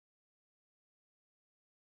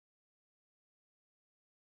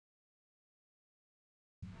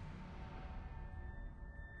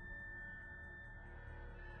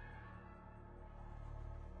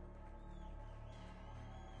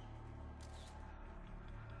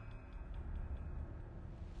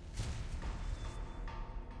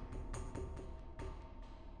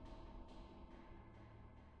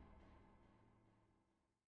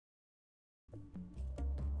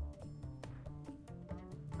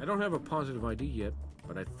I don't have a positive ID yet,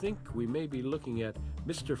 but I think we may be looking at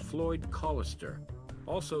Mr. Floyd Collister,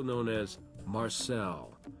 also known as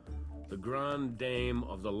Marcel, the grande dame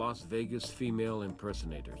of the Las Vegas female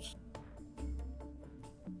impersonators.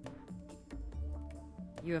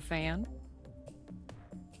 You a fan?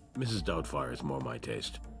 Mrs. Doubtfire is more my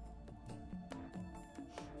taste.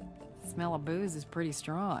 Smell of booze is pretty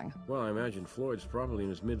strong. Well, I imagine Floyd's probably in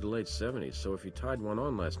his mid to late 70s, so if he tied one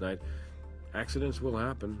on last night, accidents will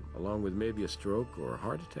happen, along with maybe a stroke or a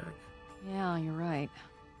heart attack. Yeah, you're right.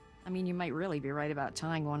 I mean, you might really be right about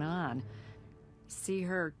tying one on. See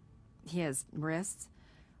his wrists?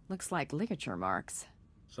 Looks like ligature marks.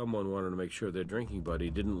 Someone wanted to make sure their drinking buddy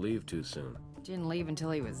didn't leave too soon. Didn't leave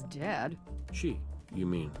until he was dead. She, you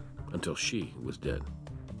mean, until she was dead.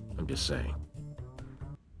 I'm just saying.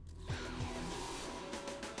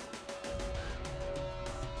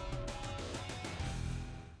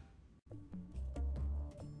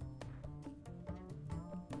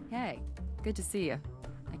 Hey, good to see you.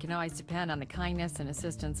 I can always depend on the kindness and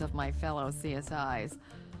assistance of my fellow CSIs.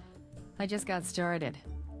 I just got started.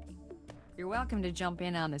 You're welcome to jump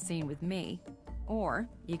in on the scene with me, or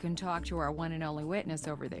you can talk to our one and only witness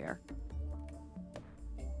over there.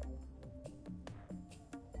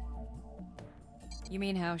 You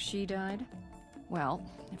mean how she died? Well,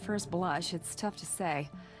 at first blush, it's tough to say.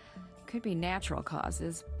 Could be natural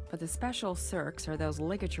causes, but the special circs are those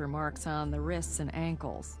ligature marks on the wrists and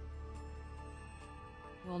ankles.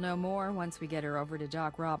 We'll know more once we get her over to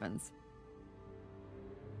Doc Robbins.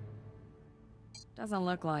 Doesn't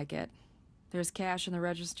look like it. There's cash in the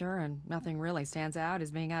register, and nothing really stands out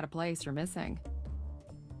as being out of place or missing.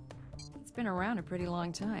 It's been around a pretty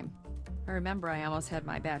long time. I remember I almost had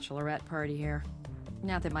my bachelorette party here.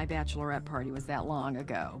 Not that my bachelorette party was that long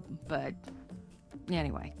ago, but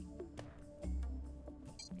anyway.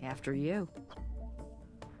 After you.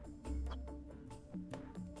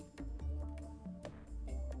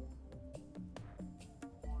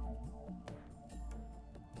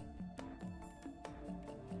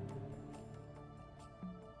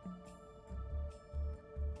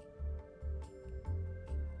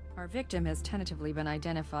 Our victim has tentatively been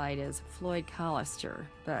identified as Floyd Collister,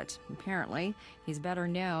 but apparently he's better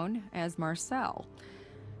known as Marcel.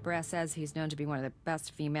 Brass says he's known to be one of the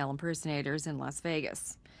best female impersonators in Las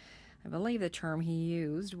Vegas. I believe the term he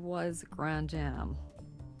used was grande dame.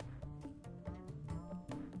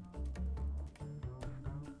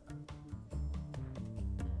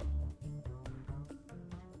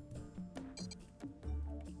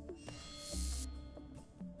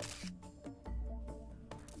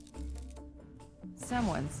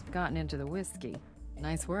 Someone's gotten into the whiskey.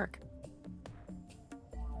 Nice work.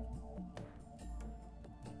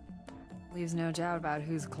 Leaves no doubt about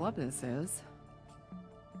whose club this is.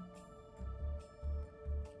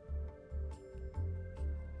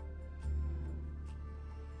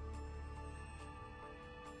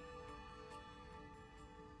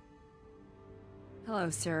 Hello,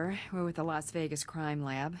 sir. We're with the Las Vegas Crime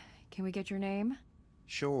Lab. Can we get your name?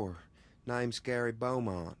 Sure. Name's Gary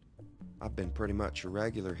Beaumont. I've been pretty much a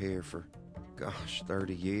regular here for, gosh,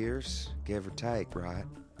 30 years, give or take, right?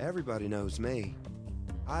 Everybody knows me.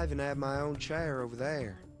 I even have my own chair over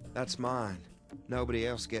there. That's mine. Nobody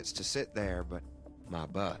else gets to sit there but my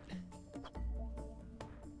butt.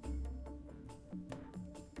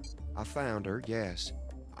 I found her, yes.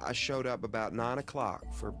 I showed up about 9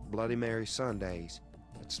 o'clock for Bloody Mary Sundays.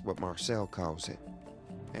 That's what Marcel calls it.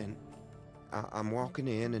 And I'm walking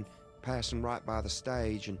in and passing right by the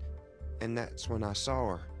stage, and that's when I saw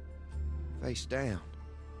her, face down.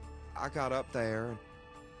 I got up there, and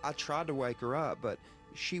I tried to wake her up, but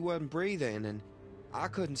she wasn't breathing, and I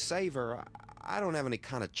couldn't save her. I don't have any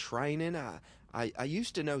kind of training. I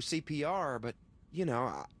used to know CPR, but, you know,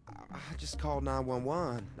 I just called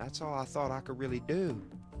 911. That's all I thought I could really do.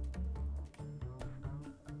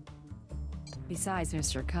 Besides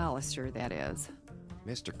Mr. Collister, that is.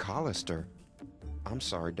 Mr. Collister? I'm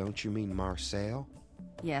sorry, don't you mean Marcel?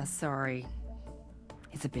 Yes, sorry.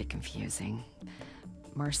 It's a bit confusing.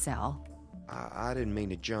 Marcel. I didn't mean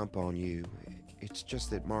to jump on you. It's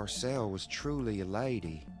just that Marcel was truly a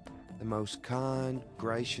lady. The most kind,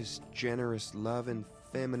 gracious, generous, loving,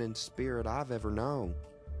 feminine spirit I've ever known.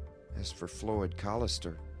 As for Floyd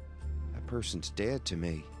Collister, that person's dead to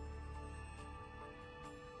me.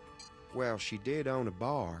 Well, she did own a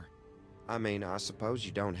bar. I mean, I suppose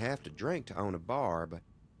you don't have to drink to own a bar,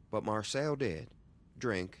 but Marcel did.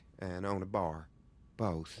 Drink and own a bar.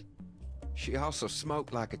 Both. She also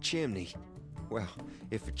smoked like a chimney. Well,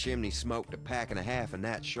 if a chimney smoked a pack and a half of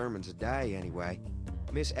Nat Shermans a day anyway.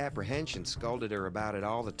 Miss Apprehension scolded her about it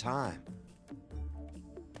all the time.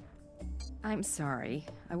 I'm sorry.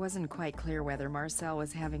 I wasn't quite clear whether Marcel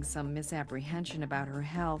was having some misapprehension about her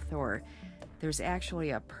health or there's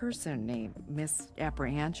actually a person named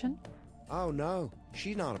Misapprehension? Oh no,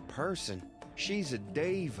 she's not a person. She's a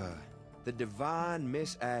diva. The divine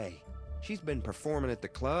Miss A. She's been performing at the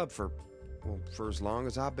club for as long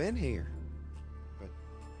as I've been here. But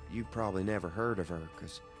you probably never heard of her,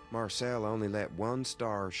 'cause Marcel only let one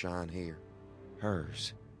star shine here.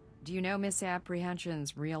 Hers. Do you know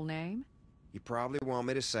Misapprehension's real name? You probably want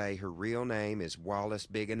me to say her real name is Wallace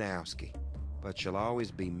Biganowski, but she'll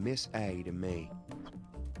always be Miss A to me.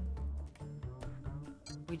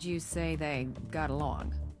 Would you say they got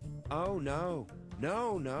along? Oh, no.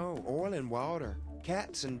 No. Oil and water.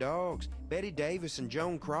 Cats and dogs. Betty Davis and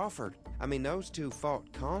Joan Crawford. I mean, those two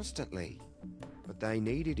fought constantly. But they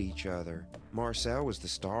needed each other. Marcel was the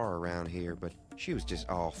star around here, but she was just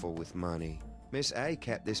awful with money. Miss A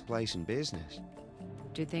kept this place in business.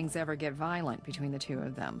 Did things ever get violent between the two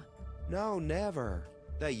of them? No, never.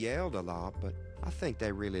 They yelled a lot, but I think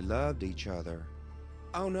they really loved each other.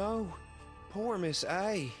 Oh, no. Poor Miss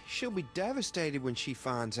A. She'll be devastated when she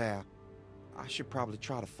finds out. I should probably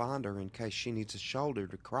try to find her in case she needs a shoulder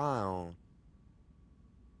to cry on.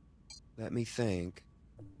 Let me think.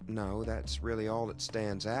 No, that's really all that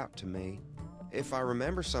stands out to me. If I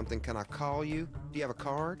remember something, can I call you? Do you have a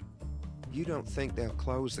card? You don't think they'll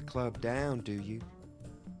close the club down, do you?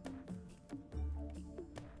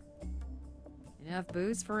 Enough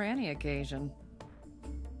booze for any occasion.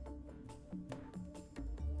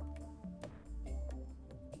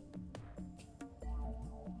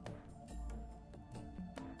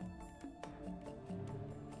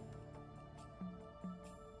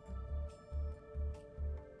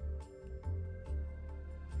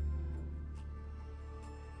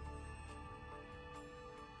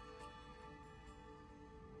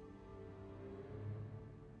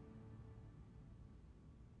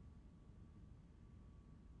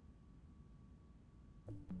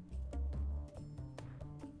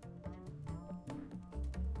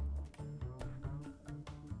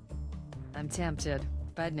 I'm tempted,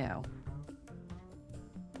 but no.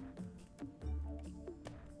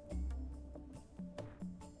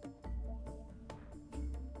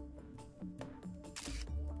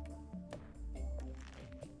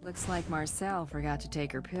 Looks like Marcel forgot to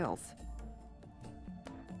take her pills.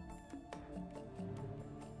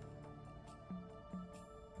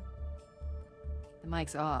 The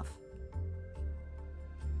mic's off.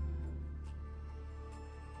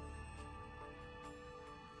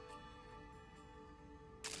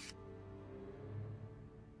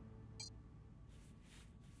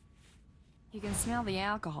 You can smell the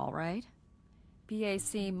alcohol, right?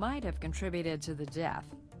 BAC might have contributed to the death.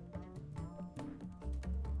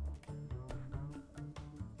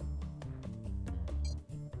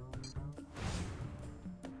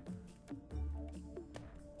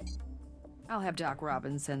 I'll have Doc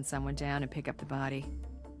Robbins send someone down and pick up the body.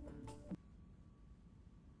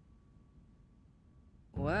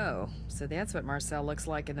 Whoa, so that's what Marcel looks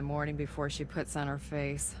like in the morning before she puts on her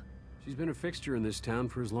face. She's been a fixture in this town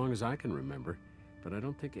for as long as I can remember, but I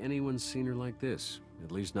don't think anyone's seen her like this,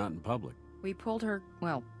 at least not in public. We pulled her,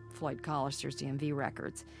 well, Floyd Collister's DMV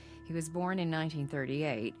records. He was born in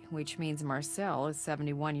 1938, which means Marcel is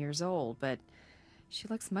 71 years old, but she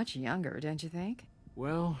looks much younger, don't you think?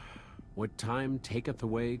 Well, what time taketh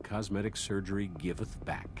away, cosmetic surgery giveth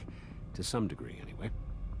back. To some degree, anyway.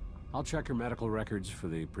 I'll check her medical records for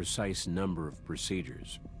the precise number of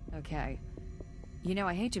procedures. Okay. You know,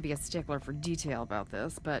 I hate to be a stickler for detail about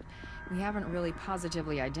this, but we haven't really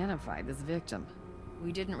positively identified this victim.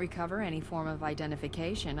 We didn't recover any form of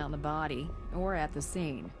identification on the body or at the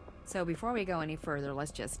scene. So before we go any further,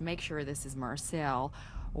 let's just make sure this is Marcel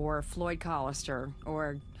or Floyd Collister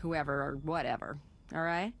or whoever or whatever, all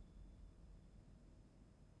right?